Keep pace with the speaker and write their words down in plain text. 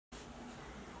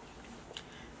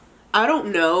I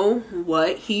don't know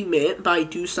what he meant by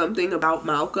do something about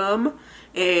Malcolm,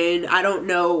 and I don't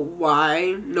know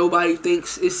why nobody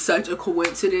thinks it's such a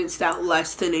coincidence that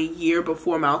less than a year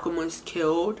before Malcolm was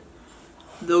killed,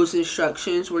 those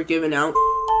instructions were given out.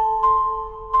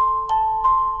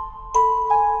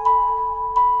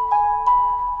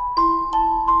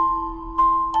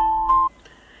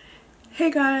 Hey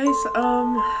guys,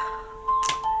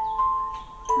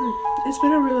 it's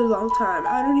been a really long time.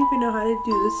 I don't even know how to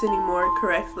do this anymore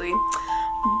correctly,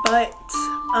 but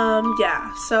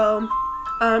yeah, so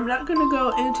I'm not gonna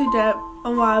go into depth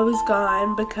on why I was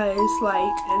gone, because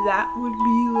like that would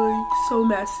be like so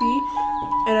messy,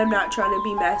 and I'm not trying to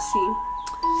be messy.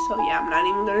 So yeah, I'm not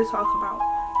even gonna talk about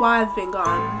why I've been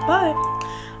gone, but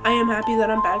I am happy that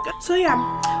I'm back. So yeah,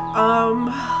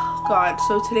 God,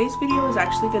 so today's video is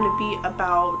actually going to be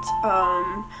about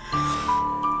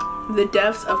the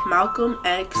deaths of Malcolm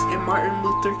X and Martin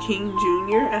Luther King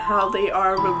Jr. and how they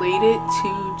are related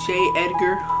to J.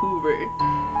 Edgar Hoover.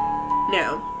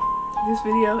 Now, this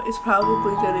video is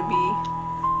probably going to be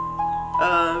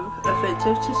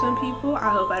offensive to some people. I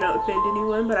hope I don't offend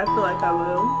anyone, but I feel like I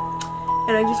will.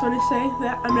 And I just want to say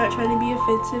that I'm not trying to be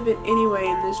offensive in any way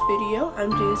in this video.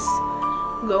 I'm just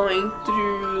going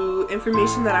through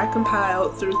information that I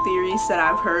compiled through theories that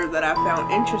I've heard that I found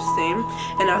interesting,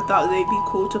 and I thought they'd be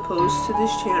cool to post to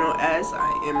this channel as I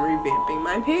am revamping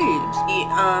my page.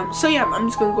 So yeah, I'm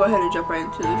just gonna go ahead and jump right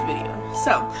into this video.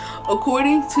 So,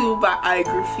 according to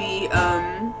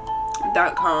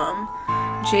biography.com,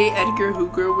 J. Edgar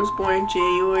Hoover was born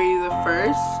January the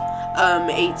 1st,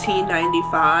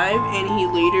 1895, and he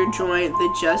later joined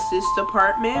the Justice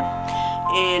Department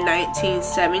in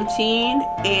 1917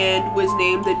 and was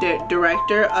named the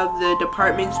director of the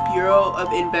department's Bureau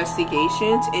of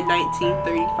Investigations in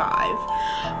 1935.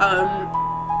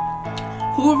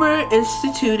 Hoover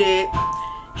instituted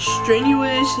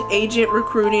strenuous agent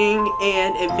recruiting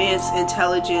and advanced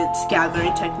intelligence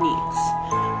gathering techniques.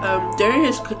 During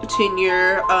his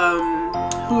tenure,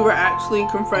 Hoover actually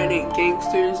confronted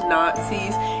gangsters,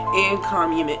 Nazis, and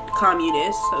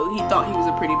communists, so he thought he was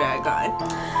a pretty bad guy.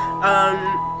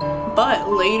 But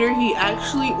later he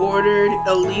actually ordered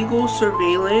illegal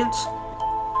surveillance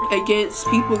against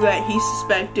people that he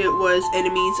suspected was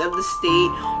enemies of the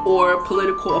state or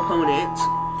political opponents.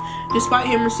 Despite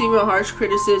him receiving harsh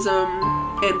criticism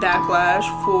and backlash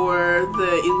for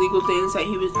the illegal things that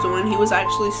he was doing, he was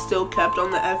actually still kept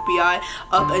on the FBI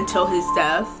up until his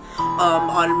death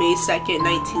on May 2nd,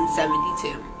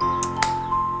 1972.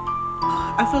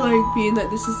 I feel like, being that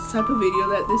this is the type of video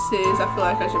that this is, I feel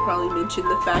like I should probably mention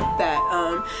the fact that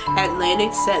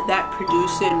Atlantic said that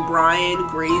producer Brian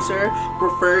Grazer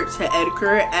referred to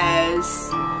Edgar as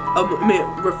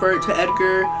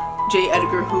J.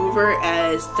 Edgar Hoover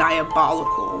as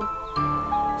diabolical.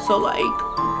 So like,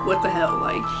 what the hell?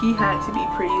 Like, he had to be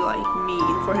pretty like mean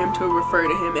for him to refer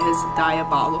to him as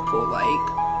diabolical. Like,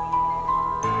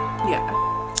 yeah.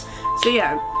 So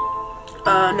yeah.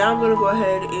 Now I'm going to go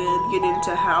ahead and get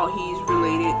into how he's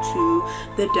related to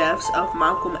the deaths of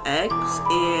Malcolm X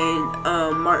and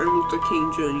Martin Luther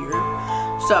King Jr.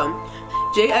 So,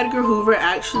 J. Edgar Hoover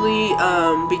actually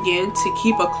began to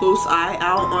keep a close eye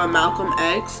out on Malcolm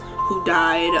X, who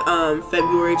died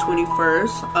February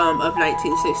 21st of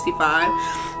 1965,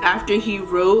 after he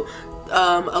wrote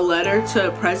a letter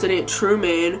to President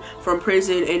Truman from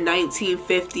prison in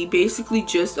 1950, basically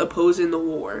just opposing the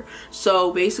war.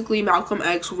 So basically Malcolm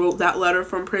X wrote that letter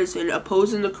from prison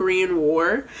opposing the Korean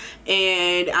War,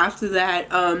 and after that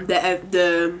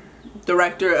the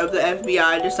director of the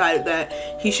FBI decided that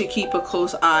he should keep a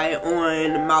close eye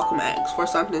on Malcolm X for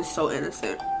something so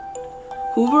innocent.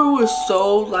 Hoover was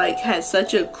so like, had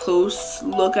such a close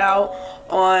lookout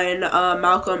on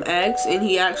Malcolm X, and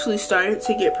he actually started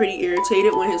to get pretty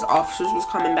irritated when his officers was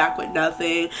coming back with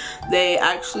nothing. They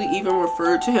actually even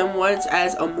referred to him once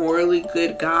as a morally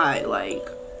good guy. Like,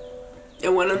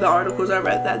 in one of the articles I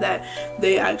read that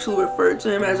they actually referred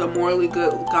to him as a morally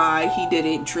good guy. He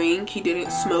didn't drink, he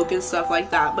didn't smoke and stuff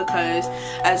like that, because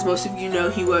as most of you know,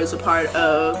 he was a part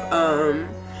of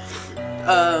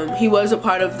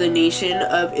the Nation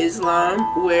of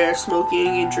Islam, where smoking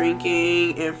and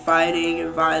drinking and fighting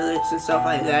and violence and stuff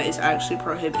like that is actually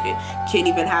prohibited. Can't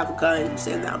even have guns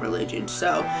in that religion.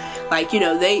 So, like, you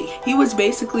know, he was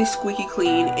basically squeaky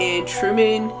clean, and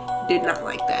Truman did not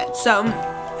like that. So,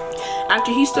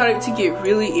 after he started to get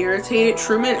really irritated,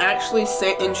 Truman actually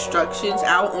sent instructions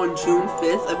out on June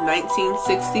 5th of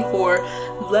 1964,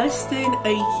 less than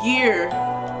a year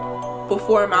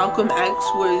before Malcolm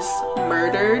X was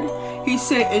murdered. He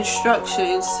sent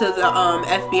instructions to the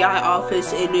FBI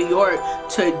office in New York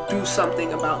to do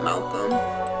something about Malcolm.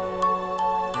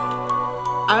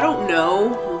 I don't know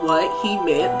what he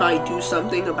meant by do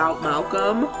something about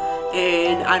Malcolm,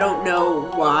 and I don't know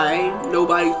why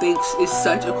nobody thinks it's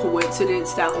such a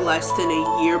coincidence that less than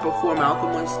a year before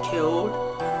Malcolm was killed,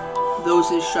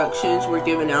 those instructions were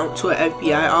given out to an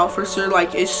FBI officer.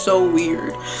 Like, it's so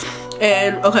weird.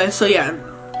 And okay, so yeah,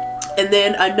 and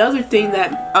then another thing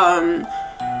that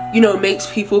you know, makes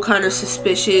people kind of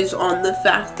suspicious on the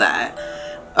fact that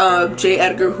J.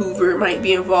 Edgar Hoover might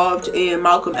be involved in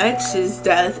Malcolm X's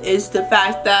death is the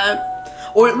fact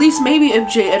that, or at least maybe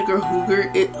if J. Edgar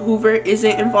Hoover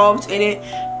isn't involved in it,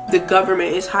 the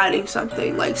government is hiding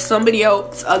something. Like, somebody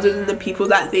else other than the people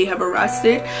that they have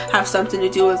arrested have something to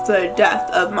do with the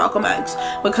death of Malcolm X,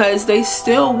 because they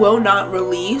still will not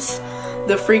release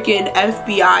the freaking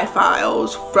FBI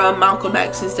files from Malcolm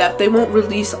X's death. They won't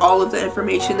release all of the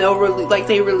information. They'll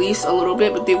they release a little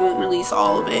bit, but they won't release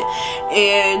all of it.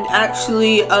 And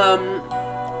actually,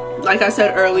 like I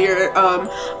said earlier,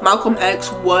 Malcolm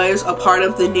X was a part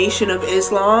of the Nation of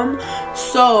Islam.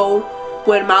 So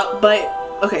when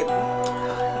okay,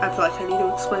 I feel like I need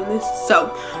to explain this.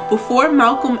 So before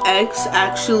Malcolm X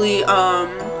actually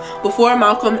before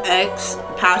Malcolm X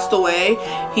passed away,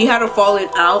 he had a falling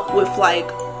out with like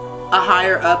a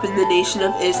higher up in the Nation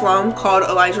of Islam called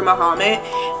Elijah Muhammad,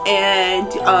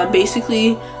 and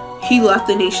basically he left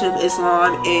the Nation of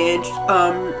Islam and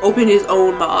opened his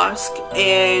own mosque.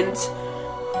 And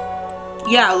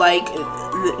yeah, like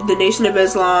the Nation of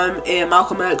Islam and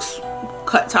Malcolm X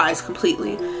cut ties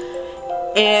completely.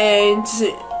 And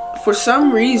for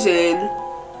some reason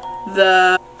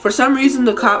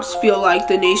the cops feel like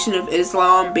the Nation of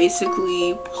Islam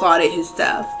basically plotted his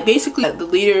death. Basically, the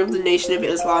leader of the Nation of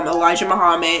Islam, Elijah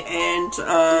Muhammad, and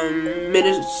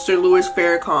Minister Louis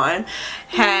Farrakhan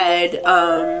had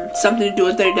something to do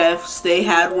with their deaths. They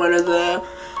had one of the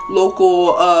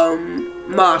local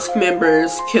mosque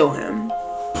members kill him.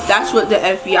 That's what the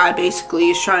FBI basically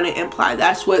is trying to imply.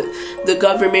 That's what the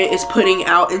government is putting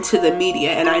out into the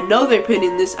media. And I know they're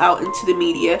putting this out into the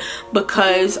media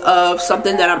because of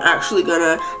something that I'm actually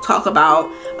gonna talk about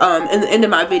in the end of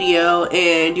my video,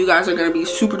 and you guys are gonna be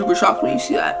super duper shocked when you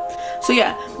see that. So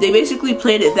yeah, they basically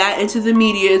planted that into the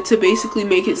media to basically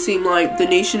make it seem like the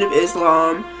Nation of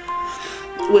Islam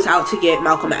was out to get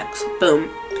Malcolm X. Boom.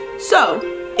 So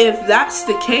if that's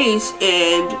the case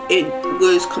and it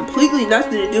was completely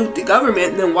nothing to do with the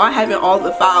government, then why haven't all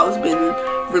the files been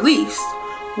released?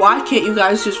 Why can't you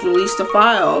guys just release the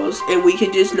files and we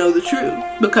can just know the truth?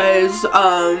 Because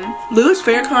Louis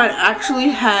Farrakhan actually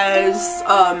has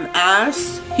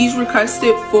he's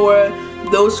requested for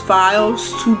those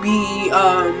files to be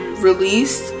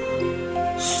released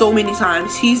so many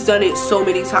times. He's done it so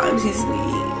many times.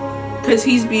 Because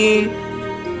he's being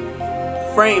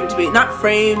framed, not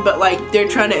framed, but like they're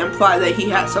trying to imply that he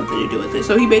had something to do with it.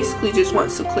 So he basically just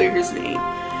wants to clear his name.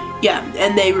 Yeah,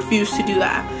 and they refuse to do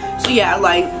that. So yeah,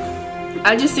 like,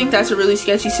 I just think that's a really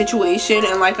sketchy situation.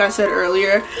 And like I said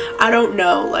earlier, I don't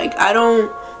know, like, I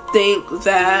don't think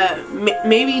that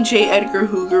maybe J. Edgar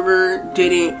Hoover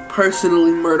didn't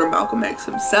personally murder Malcolm X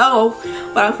himself,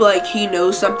 but I feel like he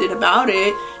knows something about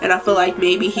it, and I feel like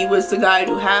maybe he was the guy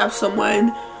to have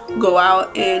someone go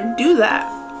out and do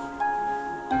that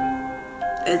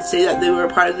and say that they were a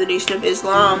part of the Nation of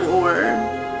Islam or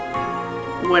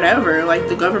whatever. Like,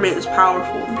 the government is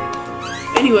powerful.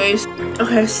 Anyways,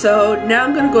 okay, so now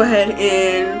I'm gonna go ahead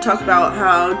and talk about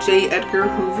how J. Edgar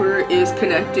Hoover is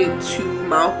connected to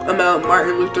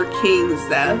Martin Luther King's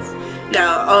death.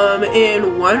 Now,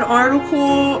 in one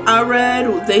article I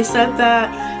read, they said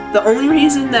that the only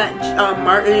reason that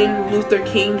Martin Luther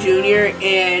King Jr.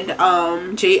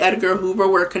 and J. Edgar Hoover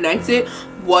were connected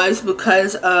was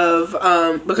because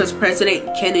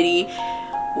President Kennedy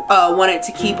wanted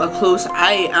to keep a close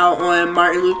eye out on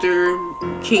Martin Luther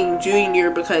King Jr.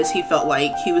 because he felt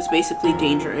like he was basically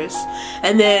dangerous.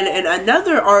 And then in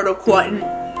another article, and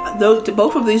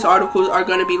both of these articles are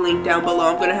going to be linked down below.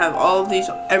 I'm going to have all of these,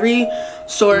 every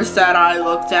source that I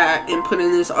looked at and put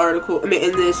in this article, in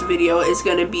this video, is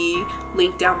going to be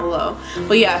linked down below.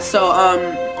 But yeah, so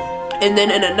and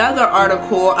then in another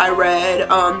article I read,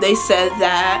 they said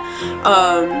that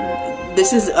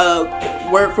this is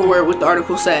word for word what the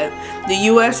article said. The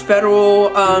U.S. Federal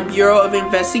Bureau of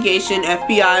Investigation,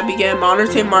 FBI, began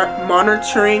monitoring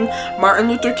Martin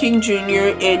Luther King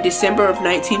Jr. in December of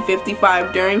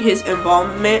 1955 during his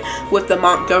involvement with the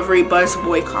Montgomery bus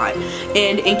boycott,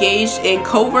 and engaged in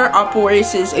covert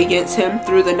operations against him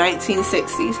through the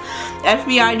 1960s.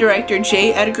 FBI Director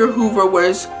J. Edgar Hoover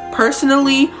was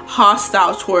personally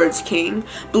hostile towards King,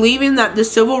 believing that the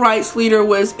civil rights leader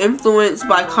was influenced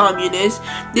by communists.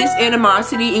 This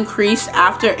animosity increased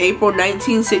after April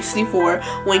 1964,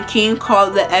 when King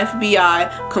called the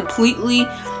FBI completely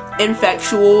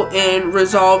ineffectual in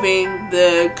resolving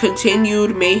the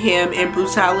continued mayhem and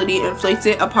brutality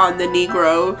inflicted upon the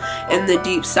Negro in the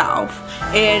Deep South.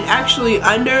 And actually,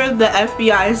 under the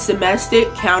FBI's domestic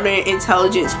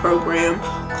counterintelligence program,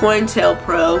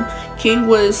 COINTELPRO, King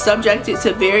was subjected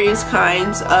to various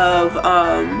kinds of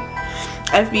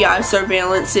FBI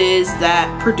surveillances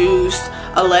that produced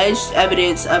alleged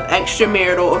evidence of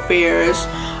extramarital affairs,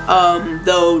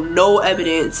 though no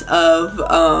evidence of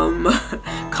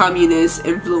communist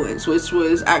influence, which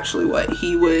was actually what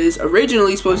he was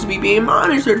originally supposed to be being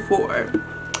monitored for.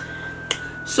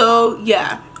 So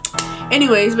yeah,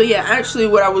 anyways, but yeah, actually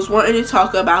what I was wanting to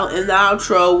talk about in the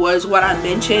outro was what I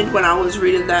mentioned when I was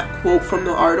reading that quote from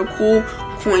the article,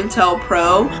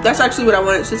 COINTELPRO. That's actually what I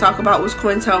wanted to talk about, was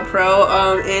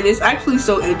COINTELPRO, and it's actually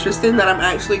so interesting that I'm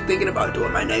actually thinking about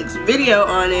doing my next video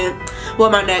on it.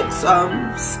 Well, my next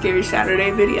Scary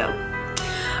Saturday video.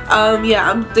 Yeah,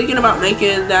 I'm thinking about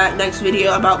making that next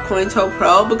video about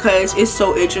COINTELPRO because it's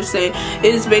so interesting.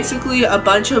 It is basically a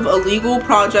bunch of illegal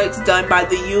projects done by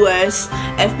the US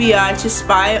FBI to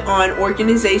spy on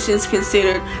organizations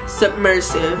considered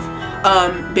subversive,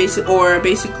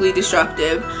 basically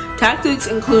disruptive. Tactics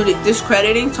included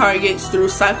discrediting targets through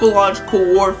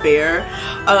psychological warfare,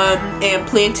 and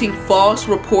planting false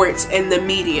reports in the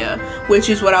media, which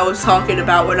is what I was talking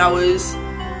about when I was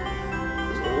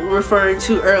referring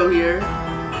to earlier.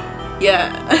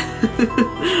 Yeah.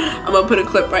 I'm gonna put a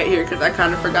clip right here because I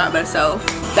kind of forgot myself.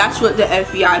 That's what the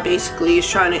FBI basically is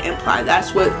trying to imply.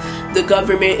 That's what the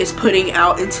government is putting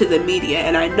out into the media,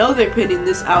 and I know they're putting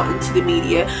this out into the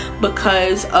media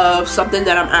because of something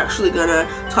that I'm actually gonna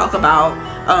talk about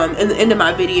in the end of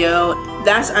my video.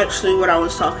 That's actually what I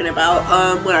was talking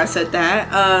about when I said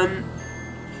that,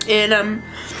 and I'm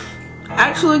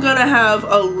actually gonna have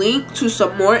a link to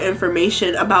some more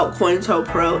information about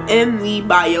COINTELPRO in the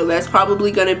bio. That's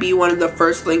probably gonna be one of the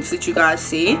first links that you guys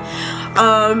see.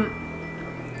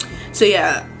 So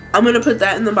yeah, I'm gonna put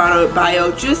that in the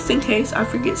bio just in case I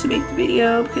forget to make the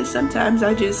video, because sometimes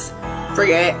I just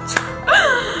forget.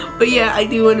 But yeah, I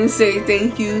do want to say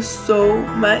thank you so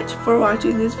much for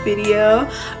watching this video.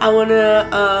 I want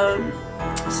to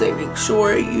say make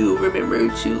sure you remember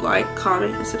to like,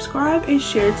 comment, and subscribe, and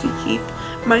share to keep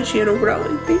my channel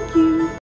growing. Thank you.